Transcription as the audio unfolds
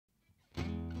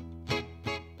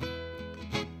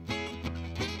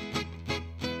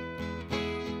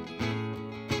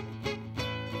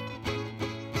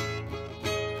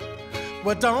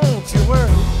But don't you worry.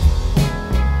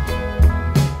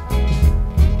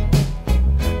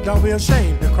 Don't be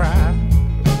ashamed to cry.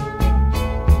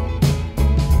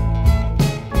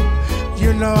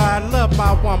 You know I love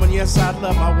my woman, yes I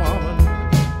love my woman.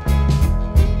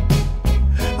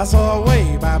 I saw her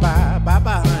way, bye-bye,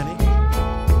 bye-bye, honey.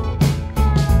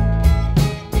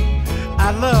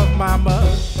 I love my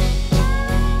mother.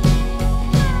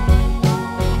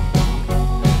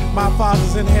 My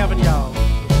Father's in heaven, y'all.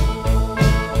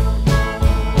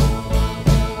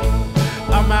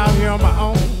 I'm out here on my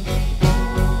own,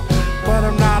 but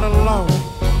I'm not alone.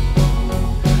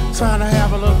 Trying to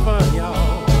have a little fun,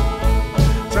 y'all.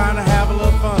 Trying to have a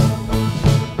little fun.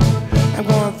 I'm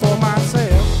going for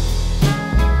myself.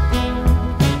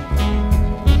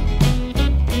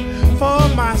 For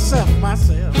myself.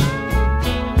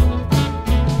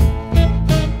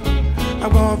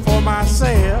 I'm going for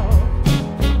myself.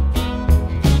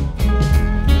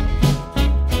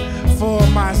 For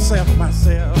myself.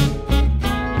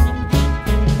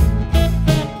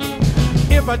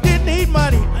 If I didn't need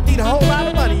money, I need a whole lot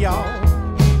of money, y'all.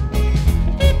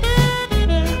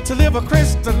 To live a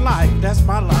Christian life, that's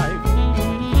my life.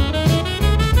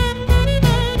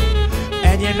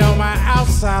 And you know my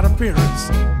outside appearance.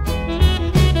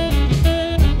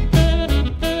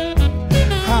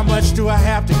 How much do I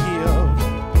have to give?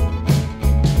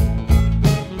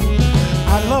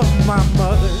 I love my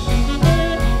mother.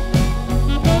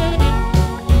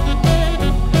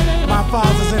 My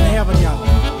Father's in heaven, y'all.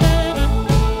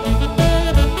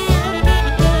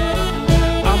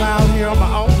 I'm out here on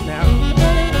my own now,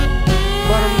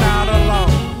 but I'm not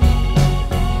alone.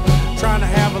 Trying to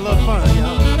have a little fun,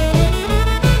 y'all.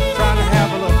 Trying to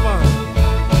have a little fun.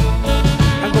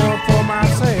 I'm going for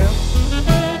myself.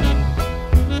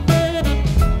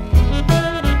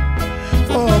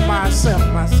 For myself.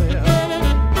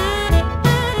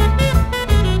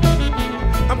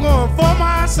 I'm going for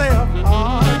myself.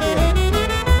 Oh, yeah.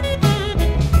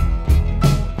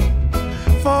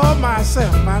 For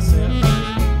myself.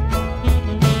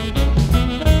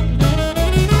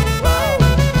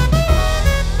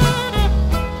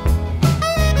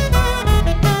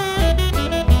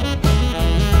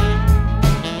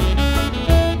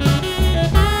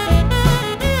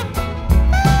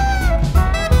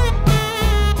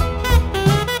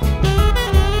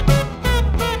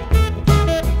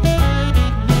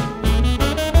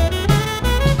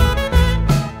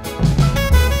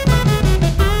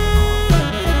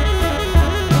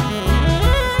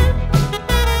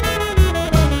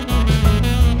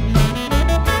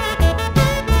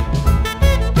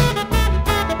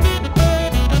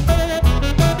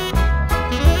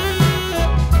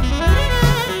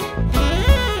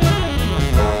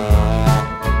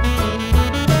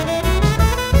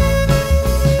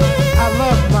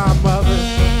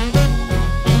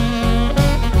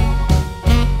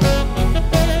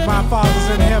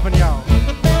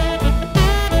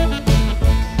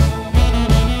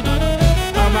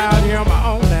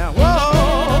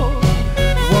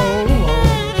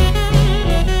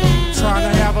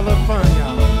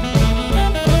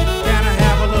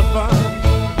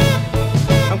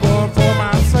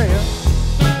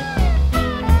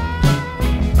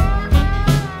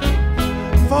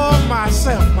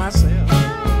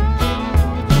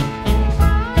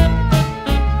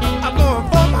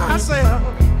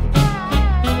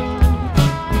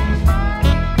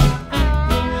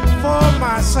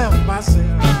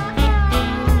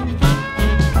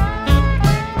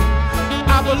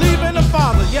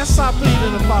 Yes, I believe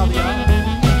in the Father, y'all.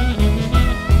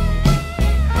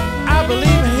 I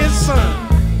believe in His Son.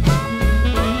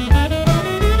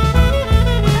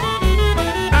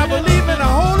 I believe in the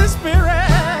Holy Spirit.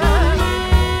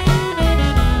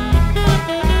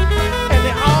 And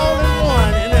they're all in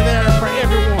one, and they're there for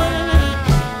everyone.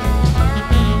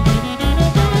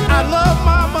 I love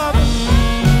my mother.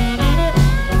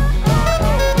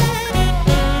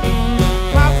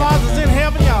 My Father's in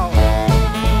heaven, y'all.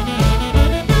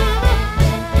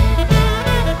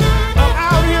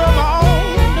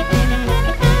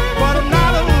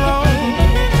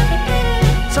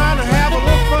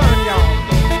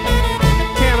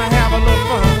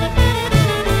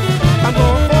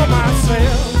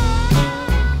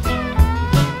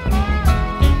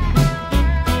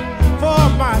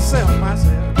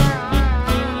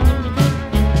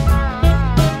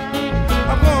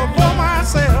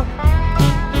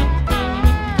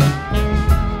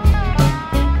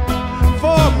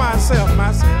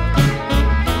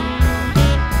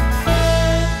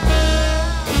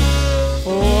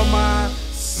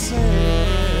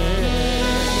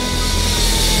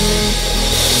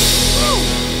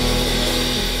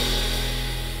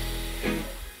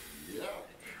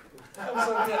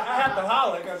 have to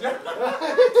holler because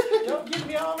y'all get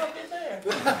me all up in there.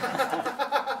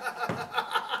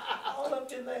 All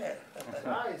up in there.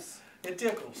 Nice. It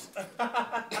tickles.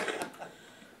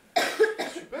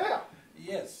 Super.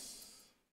 Yes.